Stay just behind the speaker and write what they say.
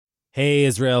Hey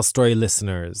Israel Story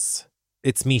listeners,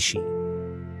 it's Mishi.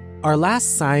 Our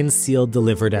last signed, sealed,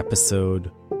 delivered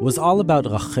episode was all about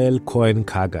Rachel Cohen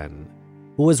Kagan,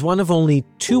 who was one of only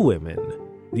two women,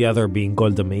 the other being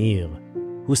Golda Meir,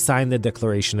 who signed the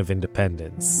Declaration of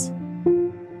Independence.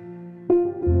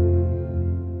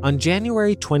 On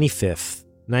January 25th,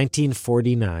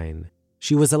 1949,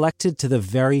 she was elected to the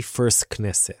very first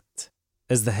Knesset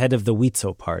as the head of the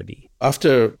Witzo party.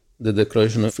 After the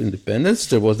Declaration of Independence,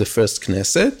 there was the first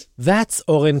Knesset. That's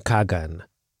Oren Kagan,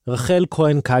 Rachel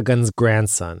Cohen Kagan's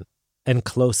grandson and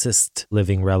closest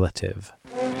living relative.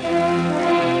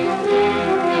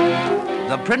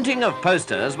 The printing of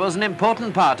posters was an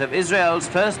important part of Israel's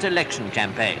first election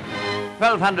campaign.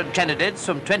 1,200 candidates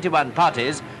from 21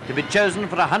 parties to be chosen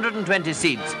for 120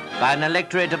 seats by an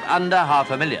electorate of under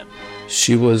 500,000.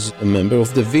 She was a member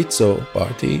of the Witzo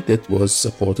party that was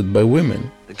supported by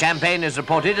women. The campaign is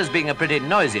reported as being a pretty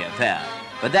noisy affair,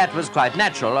 but that was quite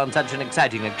natural on such an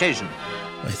exciting occasion.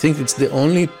 I think it's the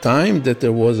only time that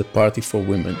there was a party for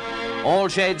women. All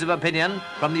shades of opinion,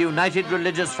 from the United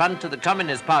Religious Front to the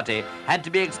Communist Party, had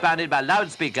to be expounded by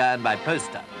loudspeaker and by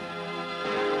poster.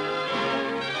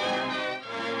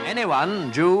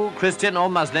 Anyone, Jew, Christian or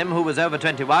Muslim, who was over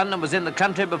 21 and was in the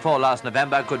country before last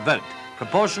November could vote.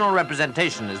 Proportional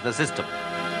representation is the system.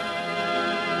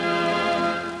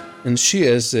 And she,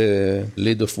 as a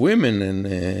lead of women and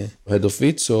head of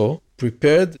Witzo,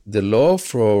 prepared the law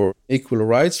for equal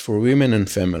rights for women and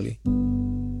family.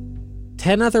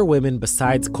 10 other women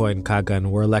besides Cohen Kagan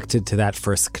were elected to that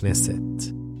first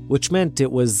Knesset, which meant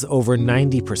it was over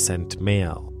 90%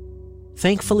 male.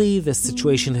 Thankfully, the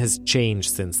situation has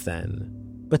changed since then,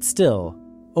 but still,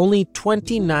 only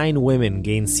 29 women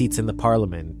gained seats in the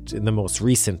parliament in the most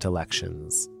recent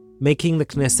elections, making the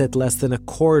Knesset less than a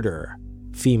quarter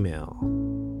female.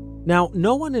 Now,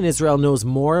 no one in Israel knows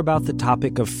more about the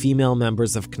topic of female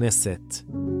members of Knesset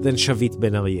than Shavit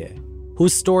Ben Aryeh,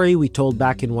 whose story we told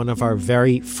back in one of our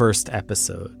very first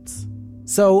episodes.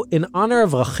 So, in honor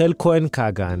of Rachel Cohen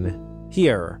Kagan,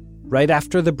 here, right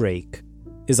after the break,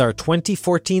 is our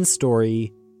 2014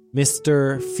 story,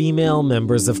 Mr. Female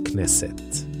Members of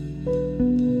Knesset.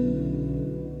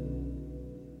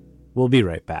 We'll be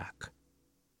right back.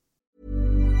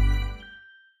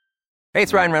 Hey,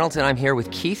 it's Ryan Reynolds, and I'm here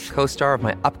with Keith, co-star of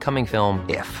my upcoming film,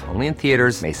 If, only in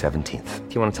theaters May 17th.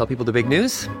 Do you want to tell people the big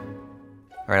news?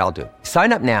 All right, I'll do it.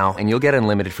 Sign up now and you'll get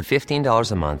unlimited for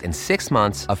 $15 a month and 6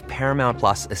 months of Paramount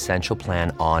Plus Essential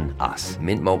Plan on us.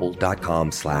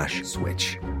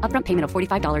 MintMobile.com/switch. Upfront payment of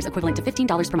 $45 equivalent to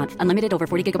 $15 per month. Unlimited over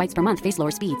 40 gigabytes per month. Face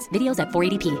lower speeds. Videos at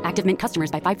 480p. Active Mint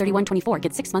customers by 531.24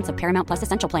 get 6 months of Paramount Plus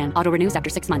Essential Plan. Auto renews after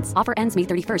 6 months. Offer ends May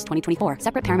 31st, 2024.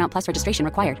 Separate Paramount Plus registration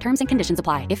required. Terms and conditions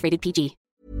apply if rated PG.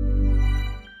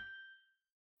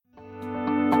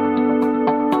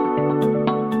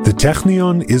 The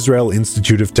Technion Israel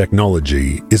Institute of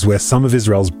Technology is where some of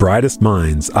Israel's brightest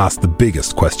minds ask the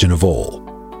biggest question of all.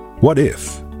 What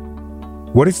if?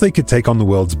 What if they could take on the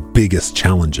world's biggest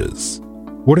challenges?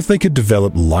 What if they could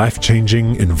develop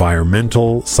life-changing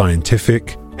environmental,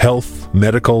 scientific, health,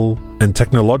 medical, and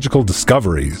technological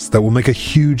discoveries that will make a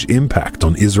huge impact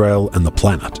on Israel and the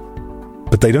planet?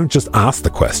 But they don't just ask the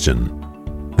question,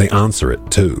 they answer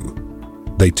it too.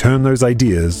 They turn those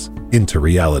ideas into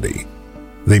reality.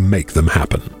 They make them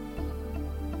happen.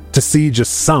 To see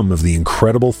just some of the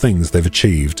incredible things they've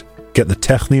achieved, get the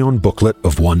Technion Booklet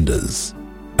of Wonders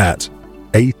at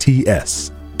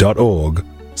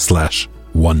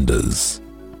ats.org/wonders.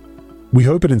 We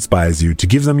hope it inspires you to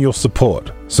give them your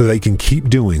support so they can keep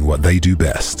doing what they do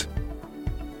best.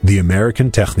 The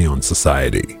American Technion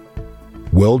Society.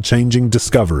 World-changing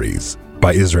discoveries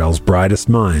by Israel's brightest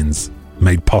minds,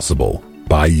 made possible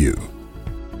by you.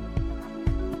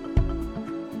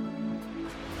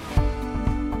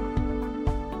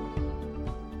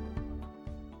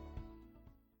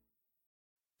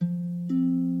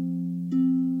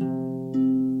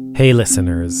 Hey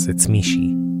listeners, it's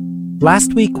Mishi.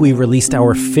 Last week we released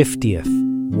our 50th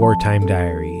Wartime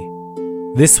Diary.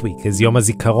 This week is Yom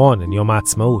HaZikaron and Yom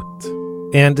HaAtzmaut.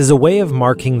 And as a way of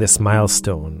marking this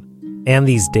milestone and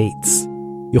these dates,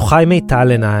 Yochai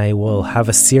Meital and I will have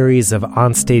a series of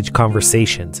onstage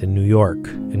conversations in New York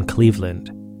and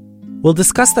Cleveland. We'll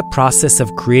discuss the process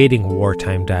of creating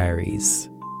wartime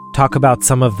diaries, talk about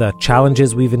some of the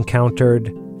challenges we've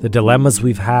encountered, the dilemmas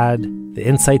we've had, the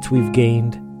insights we've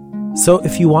gained. So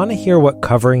if you want to hear what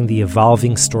covering the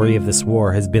evolving story of this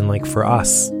war has been like for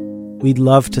us, we'd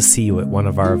love to see you at one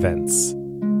of our events.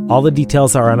 All the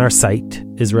details are on our site,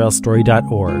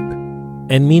 israelstory.org.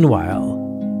 And meanwhile,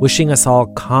 wishing us all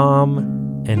calm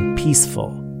and peaceful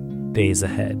days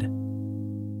ahead.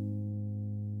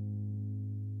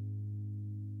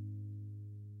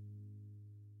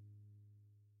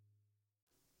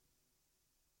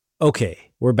 Okay,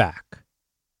 we're back.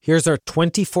 Here's our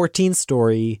 2014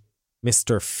 story,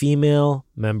 Mr. Female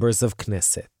Members of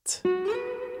Knesset.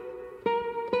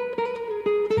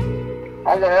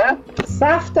 Hello?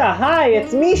 Safta, hi,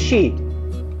 it's Mishi.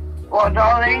 What,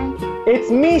 darling?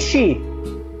 It's Mishi.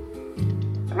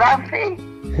 Rafi?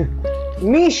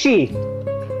 Mishi.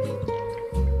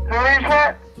 Who is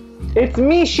it? It's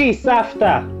Mishi,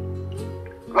 Safta.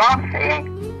 Rafi?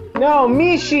 No,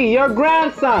 Mishi, your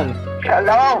grandson.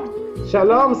 Shalom.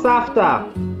 Shalom, Safta.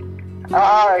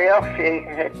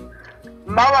 יופי.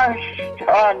 ממש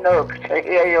תענוג to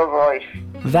hear your voice.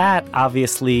 That,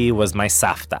 obviously, was my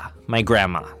Safta, my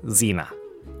grandma, Zina.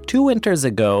 2 winters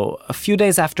ago, a few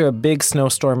days after a big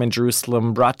snowstorm in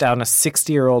Jerusalem brought down a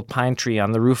 60-year-old pine tree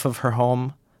on the roof of her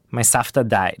home, my Safta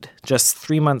died, just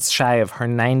 3 months shy of her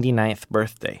 99th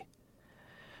birthday.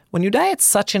 When you die at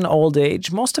such an old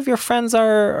age, most of your friends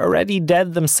are already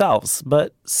dead themselves,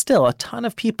 but still, a ton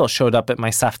of people showed up at my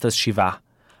Safta's Shiva.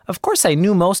 Of course, I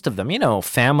knew most of them,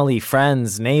 family,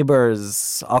 friends,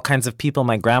 neighbors, all kinds of people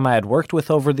my grandma had worked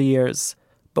with over the years.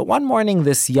 But one morning,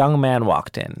 this young man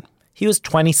walked in. He was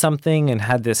 20-something and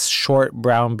had this short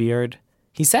brown beard.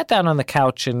 He sat down on the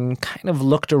couch and kind of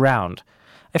looked around.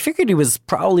 I figured he was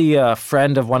probably a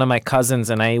friend of one of my cousins,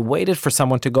 and I waited for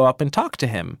someone to go up and talk to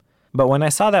him. But when I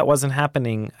saw that wasn't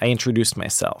happening, I introduced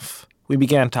myself. We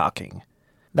began talking.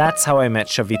 That's how I met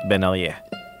Shavit Ben Elie.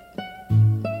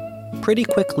 Pretty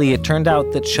quickly, it turned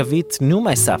out that Shavit knew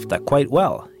my Safta quite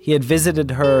well. He had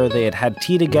visited her, they had had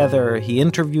tea together, he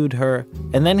interviewed her,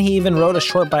 and then he even wrote a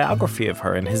short biography of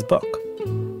her in his book.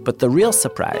 But the real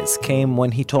surprise came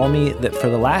when he told me that for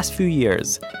the last few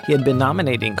years, he had been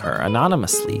nominating her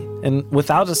anonymously, and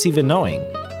without us even knowing,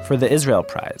 for the Israel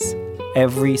Prize,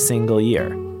 every single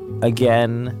year,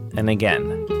 again and again.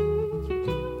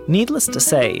 Needless to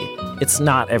say, it's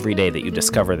not every day that you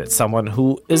discover that someone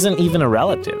who isn't even a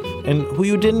relative, and who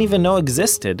you didn't even know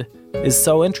existed, is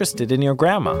so interested in your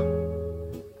grandma.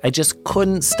 I just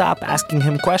couldn't stop asking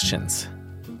him questions.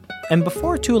 And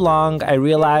before too long, I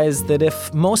realized that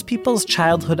if most people's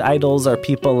childhood idols are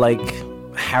people like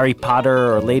Harry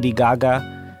Potter or Lady Gaga,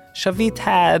 Shavit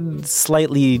had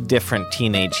slightly different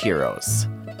teenage heroes.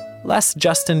 Less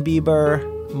Justin Bieber,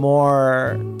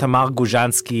 more Tamar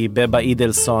Guzhansky, Beba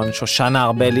Idelson,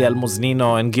 Shoshana Arbeli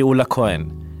Almuznino, and Geula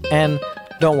Cohen. And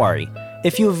don't worry,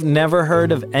 if you've never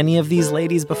heard of any of these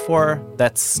ladies before,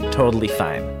 that's totally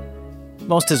fine.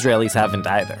 Most Israelis haven't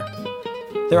either.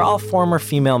 They're all former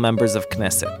female members of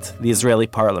Knesset, the Israeli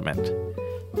parliament.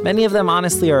 Many of them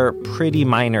honestly are pretty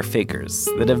minor figures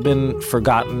that have been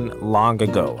forgotten long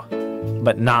ago.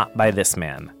 But not by this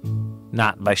man.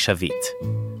 Not by Shavit,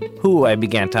 who, I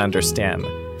began to understand,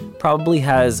 probably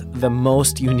has the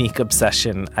most unique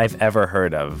obsession I've ever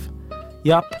heard of.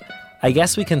 Yup, I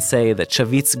guess we can say that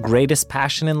Shavit's greatest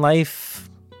passion in life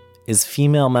is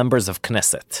female members of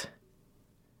Knesset.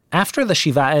 After the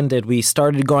Shiva ended, we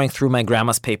started going through my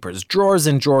grandma's papers, drawers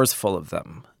and drawers full of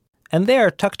them. And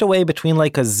there, tucked away between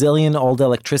like a zillion old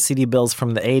electricity bills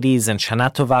from the 80s and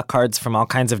Shana Tova cards from all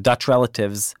kinds of Dutch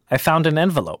relatives, I found an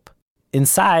envelope.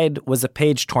 Inside was a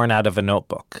page torn out of a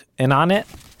notebook, and on it,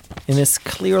 in this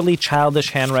clearly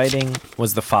childish handwriting,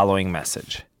 was the following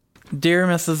message. Dear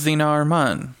Mrs. Zina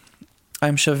Arman,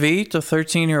 I'm Shavit, a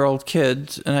 13-year-old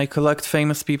kid, and I collect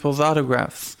famous people's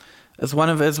autographs. As one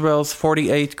of Israel's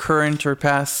 48 current or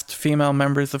past female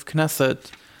members of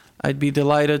Knesset, I'd be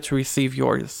delighted to receive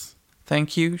yours.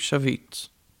 Thank you, Shavit.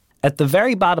 At the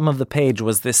very bottom of the page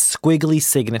was this squiggly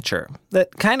signature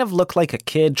that kind of looked like a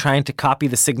kid trying to copy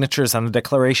the signatures on the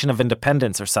Declaration of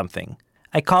Independence or something.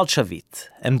 I called Shavit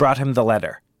and brought him the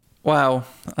letter. Wow.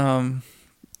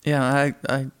 I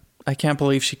can't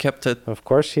believe she kept it. Of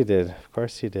course she did.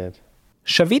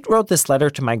 Shavit wrote this letter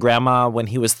to my grandma when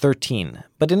he was 13.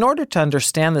 But in order to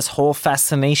understand this whole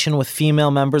fascination with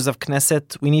female members of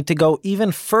Knesset, we need to go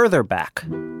even further back.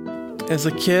 As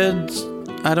a kid,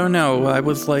 I don't know, I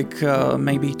was like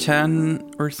maybe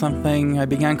 10 or something. I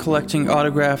began collecting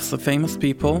autographs of famous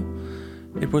people.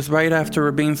 It was right after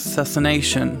Rabin's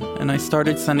assassination, and I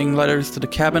started sending letters to the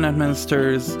cabinet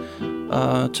ministers,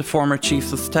 to former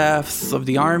chiefs of staffs of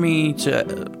the army, to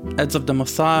heads of the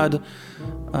Mossad,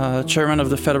 chairman of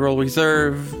the Federal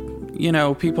Reserve.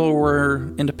 People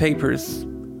were in the papers.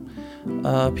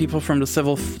 People from the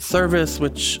civil service,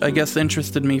 which I guess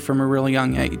interested me from a really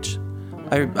young age.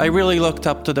 I really looked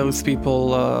up to those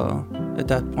people at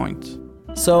that point.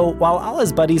 So while all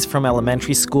his buddies from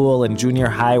elementary school and junior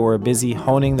high were busy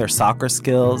honing their soccer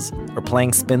skills or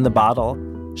playing spin the bottle,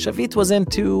 Shavit was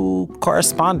into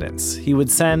correspondence. He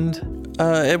would send...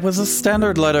 It was a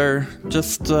standard letter,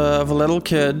 just of a little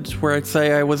kid, where I'd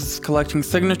say I was collecting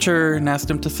signature and asked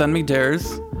him to send me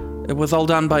theirs. It was all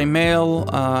done by mail.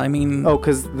 Oh,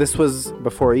 because this was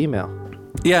before email.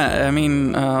 Yeah, I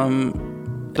mean,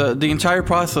 the entire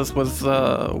process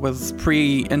was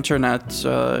pre-internet.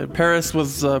 Paris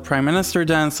was prime minister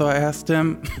then, so I asked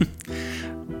him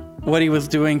what he was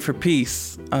doing for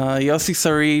peace. Yossi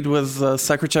Sarid was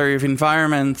Secretary of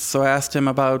Environment, so I asked him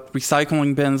about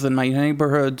recycling bins in my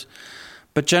neighborhood.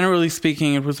 But generally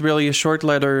speaking, it was really a short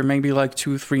letter, maybe like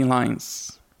 2-3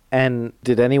 lines. And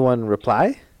did anyone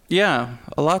reply? Yeah,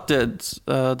 a lot did.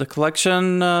 The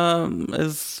collection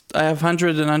is... I have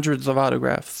hundreds and hundreds of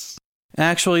autographs.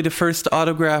 Actually, the first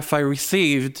autograph I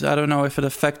received, I don't know if it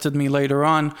affected me later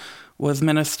on, was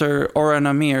Minister Oren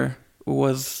Amir, who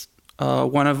was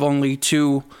one of only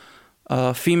 2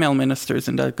 female ministers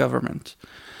in that government.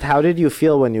 How did you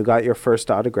feel when you got your first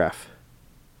autograph?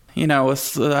 You know,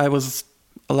 I was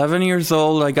 11 years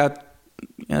old.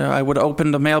 I would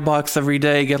open the mailbox every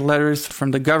day, get letters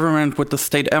from the government with the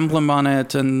state emblem on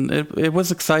it, and it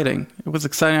was exciting. It was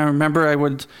exciting. I remember I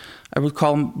would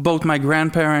call both my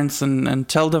grandparents and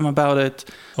tell them about it.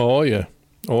 Oh yeah.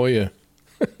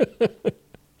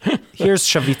 Here's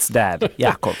Shavit's dad,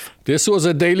 Yaakov. This was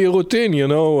a daily routine, you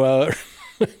know.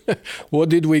 What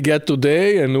did we get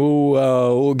today, and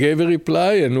who gave a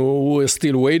reply, and who we're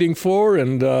still waiting for,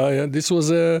 and this was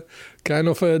a kind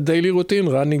of a daily routine,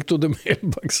 running to the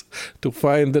mailbox to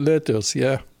find the letters.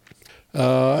 Yeah,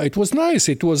 it was nice.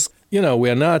 It was, you know, we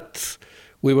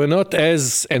were not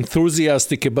as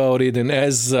enthusiastic about it and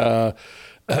as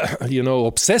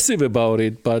obsessive about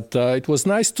it, but it was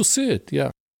nice to see it.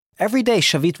 Yeah. Every day,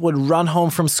 Shavit would run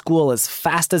home from school as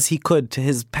fast as he could to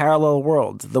his parallel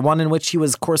world, the one in which he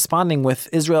was corresponding with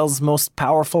Israel's most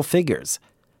powerful figures.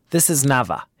 This is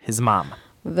Nava, his mom.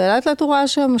 ולאט לאט הוא ראה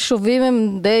שהמשובים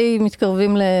הם די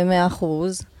מתקרבים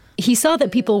ל-100%. He saw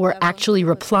that people were actually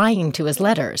replying to his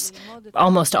letters.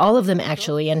 Almost all of them,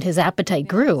 actually, and his appetite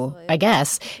grew, I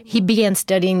guess. He began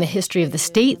studying the history of the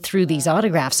state through these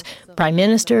autographs. Prime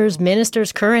ministers,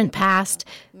 ministers, current, past.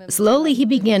 Slowly, he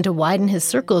began to widen his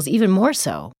circles even more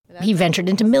so. He ventured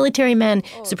into military men,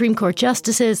 Supreme Court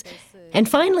justices, and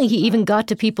finally, he even got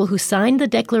to people who signed the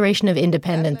Declaration of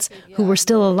Independence, who were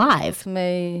still alive.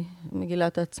 And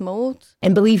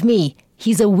believe me,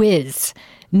 he's a whiz.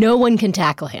 No one can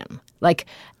tackle him. Like,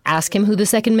 ask him who the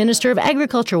second Minister of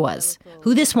Agriculture was,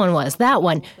 who this one was, that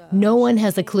one. No one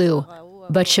has a clue.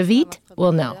 But Shavit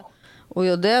will know.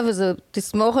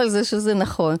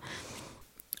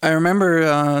 I remember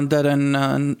that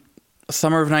in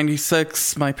summer of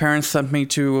 96, my parents sent me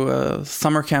to a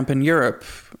summer camp in Europe,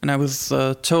 and I was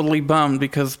totally bummed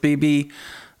because Bibi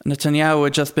Netanyahu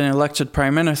had just been elected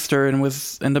prime minister and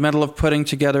was in the middle of putting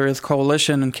together his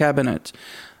coalition and cabinet,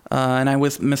 and I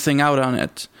was missing out on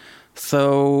it.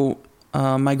 So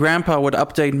my grandpa would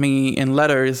update me in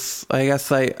letters. I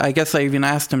guess I even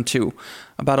asked him to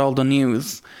about all the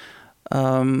news.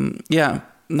 Yeah,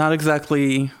 not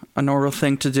exactly a normal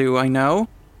thing to do, I know,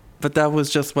 but that was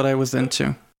just what I was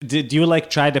into. Did you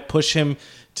try to push him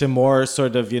to more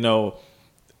sort of,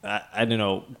 I don't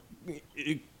know,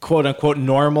 quote unquote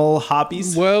normal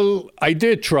hobbies? Well, I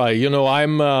did try.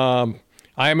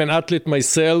 I'm an athlete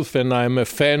myself, and I'm a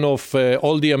fan of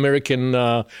all the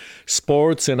American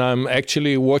sports, and I'm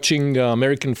actually watching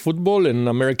American football and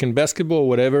American basketball,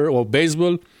 whatever, or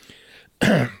baseball.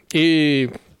 He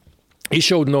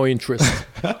showed no interest.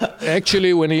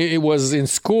 Actually, when he was in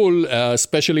school,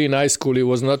 especially in high school, he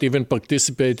was not even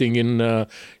participating in,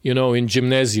 in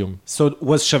gymnasium. So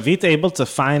was Shavit able to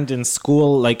find in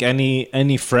school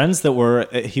any friends that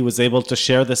he was able to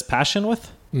share this passion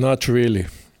with? Not really.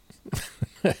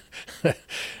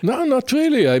 No, not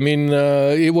really. I mean,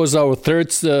 he was our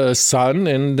third son,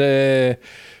 and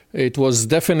it was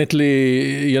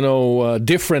definitely,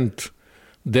 different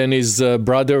than his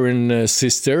brother and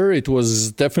sister. It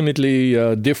was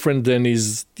definitely different than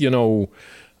his,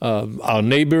 our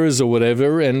neighbors or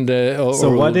whatever. And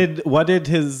so, what did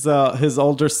his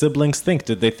older siblings think?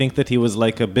 Did they think that he was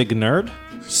like a big nerd?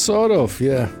 Sort of,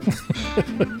 yeah.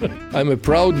 I'm a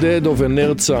proud dad of a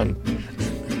nerd son.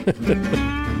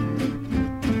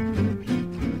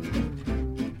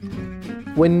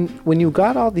 When you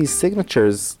got all these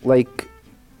signatures,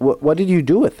 what did you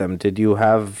do with them? Did you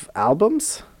have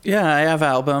albums? Yeah, I have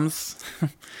albums.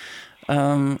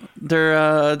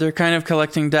 They're kind of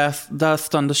collecting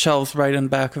dust on the shelves right in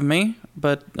back of me.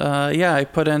 But yeah, I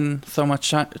put in so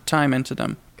much time into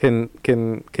them. Can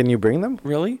you bring them?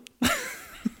 Really?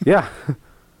 Yeah.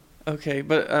 Okay,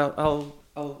 but I'll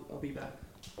be back.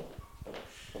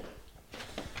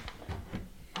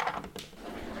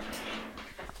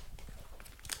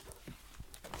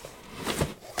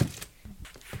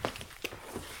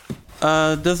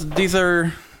 This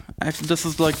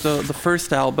is like the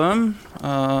first album.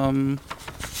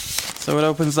 So it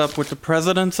opens up with the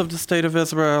presidents of the State of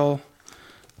Israel,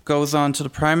 goes on to the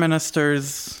prime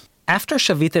ministers. After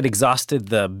Shavit had exhausted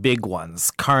the big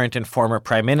ones, current and former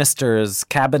prime ministers,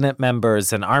 cabinet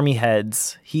members, and army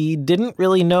heads, he didn't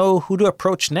really know who to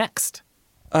approach next.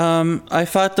 I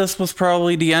thought this was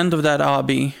probably the end of that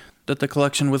hobby, that the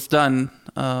collection was done,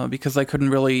 because I couldn't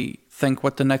really think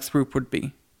what the next group would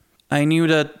be. I knew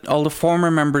that all the former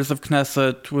members of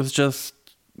Knesset was just,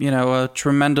 a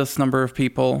tremendous number of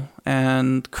people,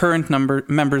 and current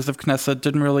members of Knesset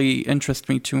didn't really interest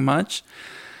me too much.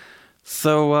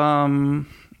 So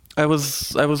I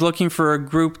was looking for a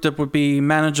group that would be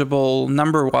manageable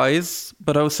number-wise,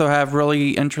 but also have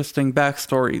really interesting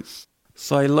backstories.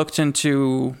 So I looked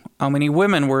into how many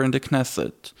women were in the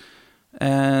Knesset,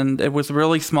 and it was a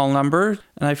really small number,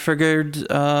 and I figured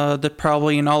that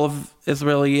probably in all of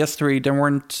Israeli history there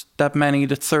weren't that many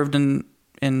that served in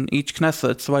each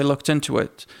Knesset, so I looked into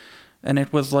it, and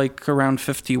it was like around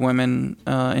 50 women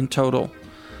in total.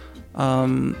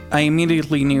 I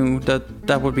immediately knew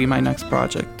that would be my next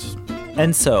project.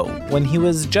 And so, when he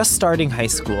was just starting high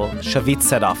school, Shavit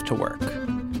set off to work.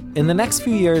 In the next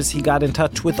few years, he got in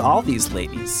touch with all these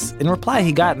ladies. In reply,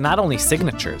 he got not only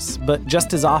signatures, but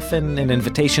just as often an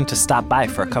invitation to stop by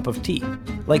for a cup of tea.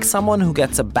 Like someone who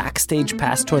gets a backstage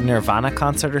pass to a Nirvana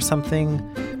concert or something,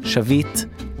 Shavit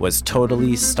was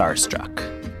totally starstruck.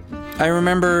 I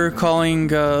remember calling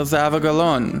Zahava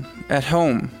Galon at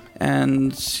home,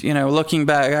 and looking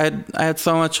back, I had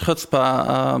so much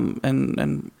chutzpah,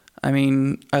 and I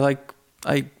mean, I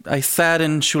sat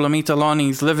in Shulamit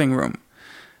Aloni's living room.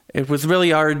 It was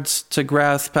really hard to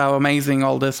grasp how amazing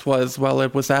all this was while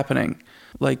it was happening.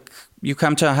 Like, you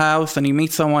come to a house and you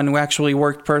meet someone who actually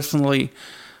worked personally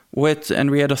with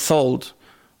Henrietta Sold,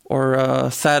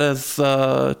 or sat as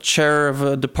chair of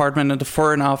a department in the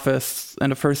Foreign Office in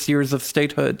the first years of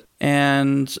statehood,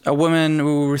 and a woman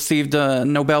who received a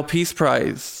Nobel Peace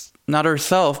Prize, not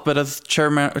herself, but as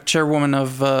chairwoman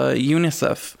of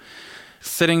UNICEF.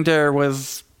 Sitting there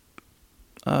was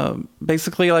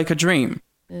basically like a dream.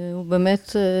 And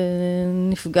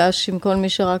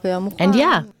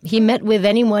yeah, he met with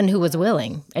anyone who was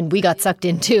willing, and we got sucked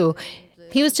in too.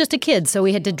 He was just a kid, so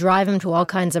we had to drive him to all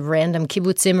kinds of random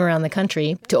kibbutzim around the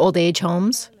country, to old age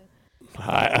homes.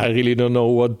 I really don't know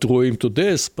what drew him to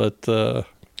this, but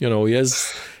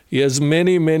he has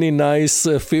many, many nice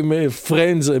female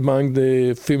friends among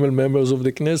the female members of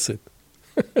the Knesset.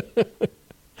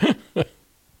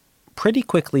 Pretty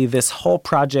quickly, this whole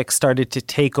project started to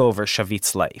take over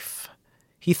Shavit's life.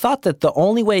 He thought that the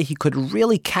only way he could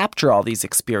really capture all these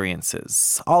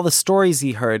experiences, all the stories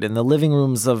he heard in the living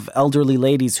rooms of elderly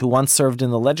ladies who once served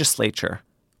in the legislature,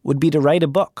 would be to write a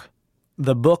book.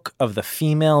 The book of the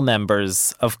female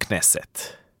members of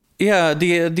Knesset. Yeah,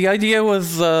 the idea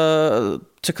was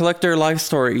to collect their life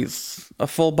stories, a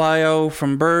full bio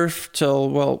from birth till,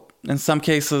 well, in some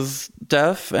cases,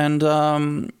 death, and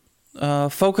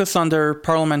focus on their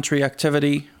parliamentary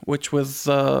activity, which was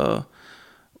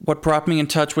what brought me in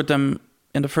touch with them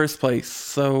in the first place.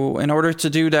 So in order to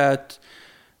do that,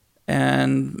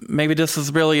 and maybe this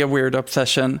is really a weird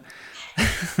obsession,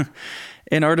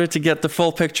 in order to get the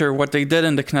full picture of what they did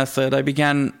in the Knesset, I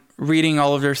began reading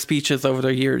all of their speeches over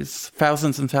the years,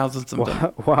 thousands and thousands of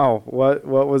them. Wow, what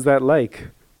was that like?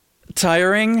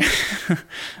 Tiring,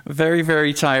 very,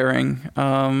 very tiring.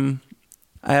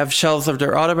 I have shelves of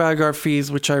their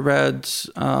autobiographies, which I read.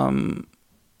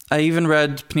 I even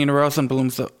read Penina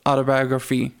Rosenblum's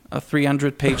autobiography, a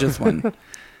 300 pages one.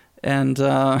 And,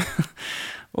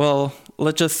 well,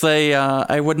 let's just say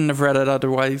I wouldn't have read it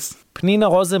otherwise. Penina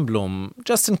Rosenblum,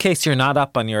 just in case you're not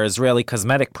up on your Israeli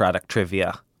cosmetic product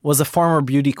trivia, was a former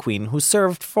beauty queen who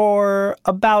served for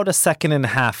about a second and a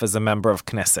half as a member of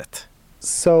Knesset.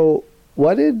 So,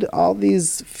 what did all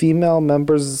these female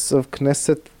members of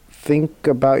Knesset think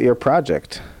about your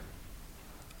project?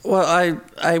 Well,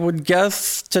 I would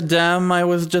guess to them I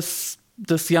was just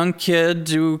this young kid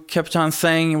who kept on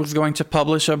saying he was going to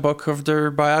publish a book of their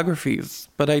biographies,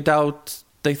 but I doubt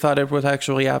they thought it would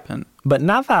actually happen. But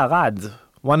Nava Arad,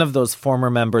 one of those former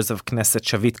members of Knesset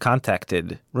Shavit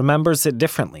contacted, remembers it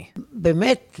differently. I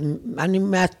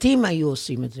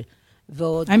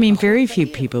mean, very few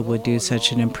people would do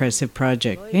such an impressive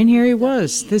project. And here he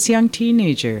was, this young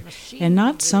teenager, and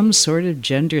not some sort of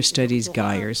gender studies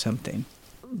guy or something.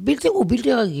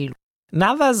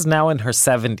 Nava's now in her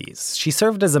 70s. She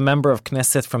served as a member of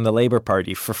Knesset from the Labour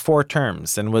Party for 4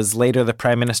 terms and was later the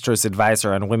Prime Minister's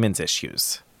advisor on women's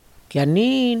issues. And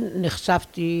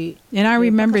I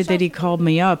remember that he called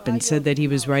me up and said that he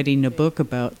was writing a book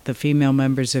about the female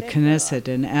members of Knesset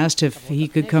and asked if he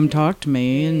could come talk to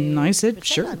me, and I said,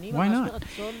 sure, why not?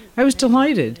 I was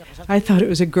delighted. I thought it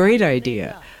was a great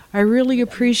idea. I really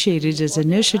appreciated his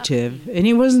initiative, and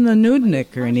he wasn't a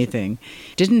nudnik or anything.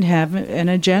 Didn't have an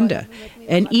agenda.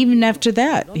 And even after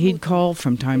that, he'd call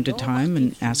from time to time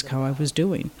and ask how I was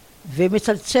doing.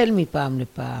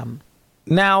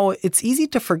 Now, it's easy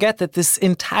to forget that this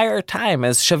entire time,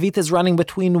 as Shavit is running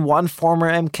between one former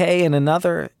MK and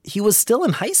another, he was still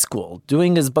in high school,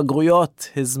 doing his bagruyot,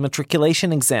 his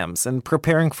matriculation exams, and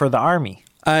preparing for the army.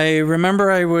 I remember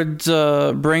I would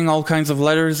bring all kinds of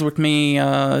letters with me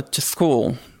to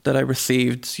school that I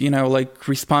received, like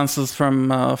responses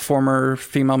from former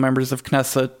female members of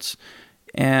Knesset,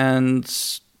 and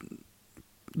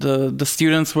the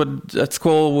students at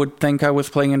school would think I was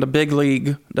playing in the big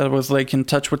league, that I was like in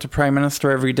touch with the prime minister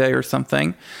every day or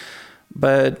something.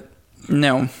 But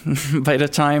no, by the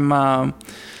time I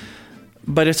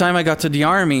got to the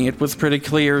army, it was pretty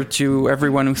clear to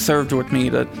everyone who served with me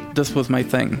that this was my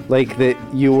thing. Like that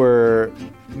you were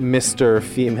Mr.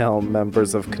 Female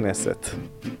Members of Knesset.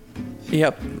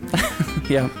 Yep.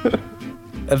 Yeah.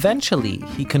 Eventually,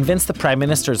 he convinced the Prime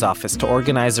Minister's office to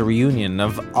organize a reunion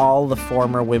of all the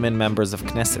former women members of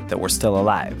Knesset that were still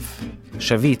alive.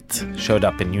 Shavit showed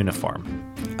up in uniform.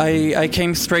 I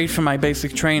came straight from my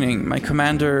basic training. My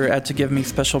commander had to give me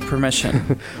special permission.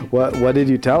 What did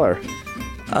you tell her?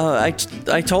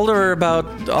 I told her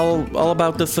about all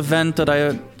about this event that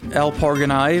I helped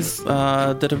organize,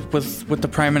 that it was with the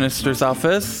Prime Minister's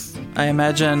office. I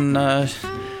imagine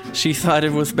she thought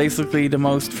it was basically the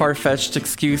most far-fetched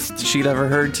excuse she'd ever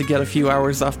heard to get a few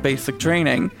hours off basic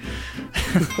training.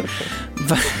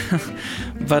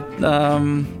 But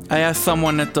I asked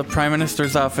someone at the Prime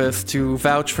Minister's office to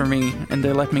vouch for me, and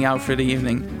they let me out for the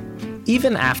evening.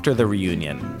 Even after the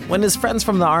reunion, when his friends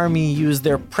from the army used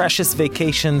their precious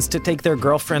vacations to take their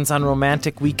girlfriends on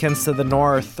romantic weekends to the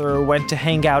north or went to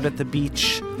hang out at the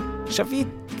beach, Shavit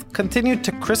continued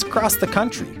to crisscross the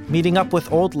country, meeting up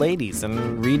with old ladies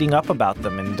and reading up about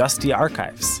them in dusty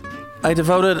archives. I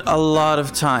devoted a lot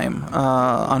of time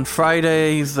on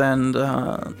Fridays and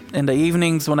in the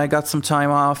evenings when I got some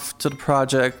time off to the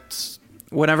project.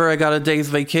 Whenever I got a day's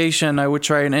vacation, I would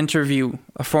try and interview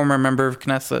a former member of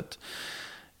Knesset.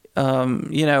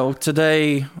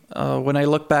 Today, when I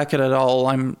look back at it all,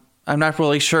 I'm not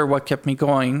really sure what kept me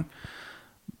going,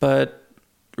 but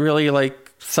really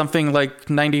something like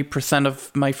 90%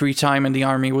 of my free time in the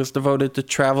army was devoted to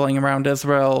traveling around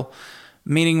Israel,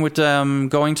 meeting with them,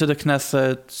 going to the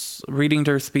Knesset, reading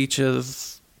their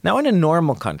speeches. Now, in a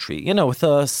normal country, with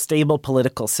a stable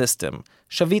political system,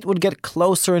 Shavit would get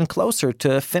closer and closer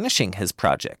to finishing his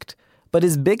project. But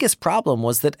his biggest problem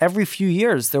was that every few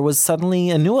years there was suddenly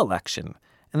a new election.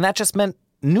 And that just meant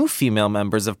new female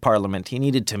members of parliament he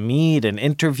needed to meet and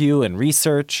interview and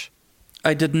research.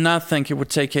 I did not think it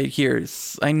would take 8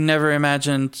 years. I never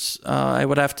imagined I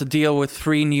would have to deal with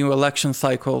 3 new election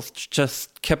cycles.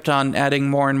 Just kept on adding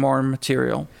more and more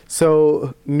material.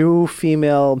 So new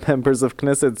female members of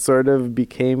Knesset sort of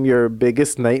became your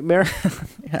biggest nightmare?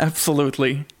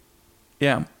 Absolutely.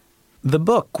 Yeah. The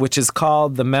book, which is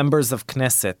called The Members of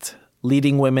Knesset,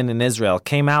 Leading Women in Israel,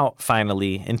 came out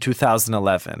finally in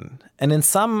 2011. And in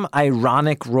some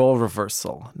ironic role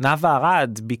reversal, Nava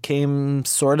Arad became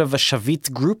sort of a Shavit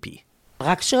groupie.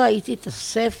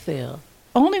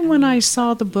 Only when I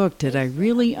saw the book did I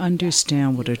really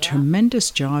understand what a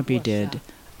tremendous job he did.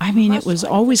 I mean, it was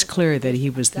always clear that he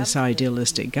was this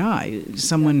idealistic guy,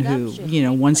 someone who,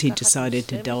 once he decided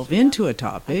to delve into a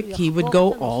topic, he would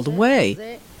go all the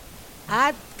way.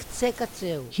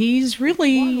 He's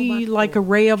really like a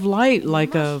ray of light,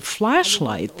 like a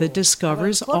flashlight that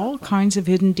discovers all kinds of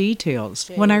hidden details.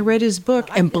 When I read his book,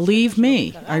 and believe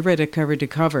me, I read it cover to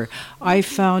cover, I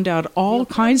found out all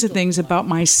kinds of things about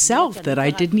myself that I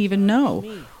didn't even know,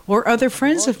 or other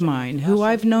friends of mine who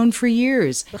I've known for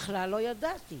years.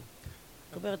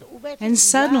 And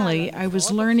suddenly, I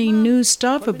was learning new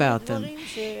stuff about them.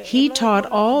 He taught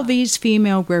all these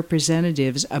female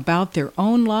representatives about their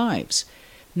own lives.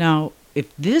 Now,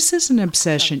 if this is an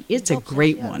obsession, it's a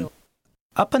great one.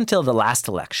 Up until the last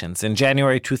elections in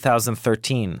January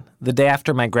 2013, the day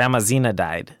after my grandma Zina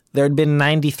died, there had been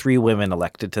 93 women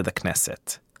elected to the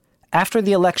Knesset. After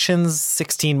the elections,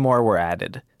 16 more were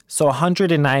added, so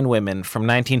 109 women from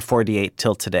 1948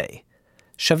 till today.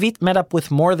 Shavit met up with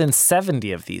more than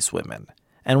 70 of these women,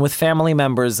 and with family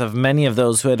members of many of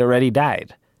those who had already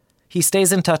died. He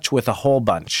stays in touch with a whole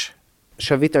bunch.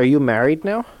 Shavit, are you married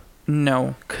now?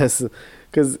 No. Because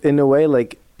in a way,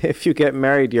 if you get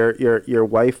married, your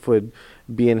wife would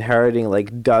be inheriting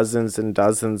like dozens and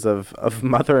dozens of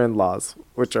mother-in-laws,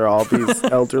 which are all these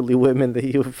elderly women that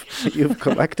you've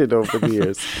collected over the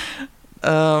years.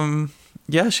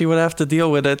 Yeah, she would have to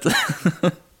deal with it.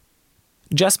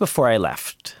 Just before I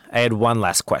left, I had one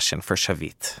last question for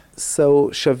Shavit. So,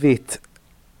 Shavit,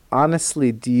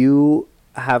 honestly, do you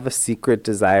have a secret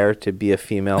desire to be a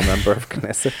female member of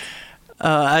Knesset?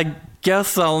 I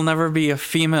guess I'll never be a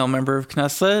female member of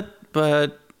Knesset,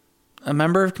 but a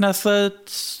member of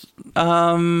Knesset,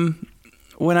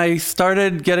 when I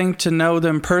started getting to know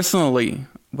them personally,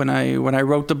 when I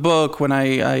wrote the book, when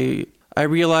I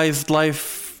realized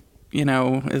life,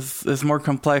 is more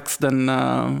complex than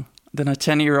a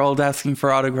 10-year-old asking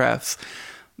for autographs.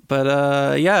 But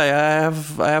I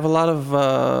have a lot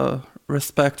of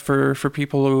respect for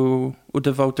people who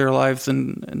devote their lives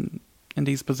in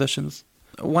these positions.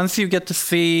 Once you get to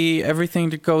see everything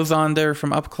that goes on there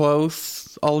from up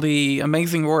close, all the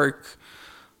amazing work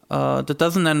that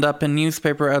doesn't end up in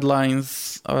newspaper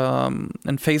headlines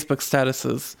and Facebook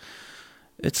statuses,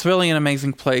 it's really an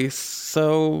amazing place.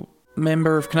 So,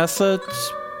 member of Knesset,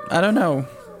 I don't know,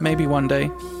 maybe one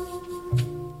day.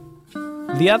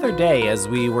 The other day, as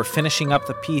we were finishing up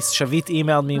the piece, Shavit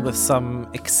emailed me with some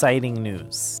exciting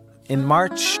news. In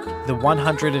March, the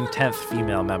 110th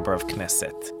female member of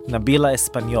Knesset, Nabila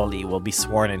Espagnoli, will be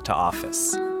sworn into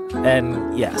office.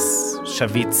 And yes,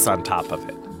 Shavit's on top of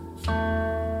it.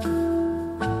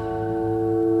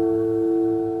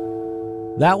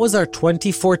 That was our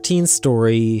 2014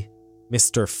 story,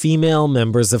 Mr. Female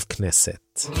Members of Knesset.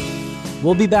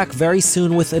 We'll be back very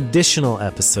soon with additional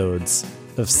episodes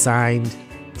of Signed,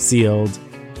 Sealed,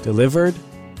 Delivered.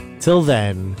 Till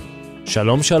then,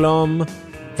 Shalom Shalom,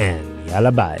 and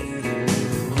Yalla Bye.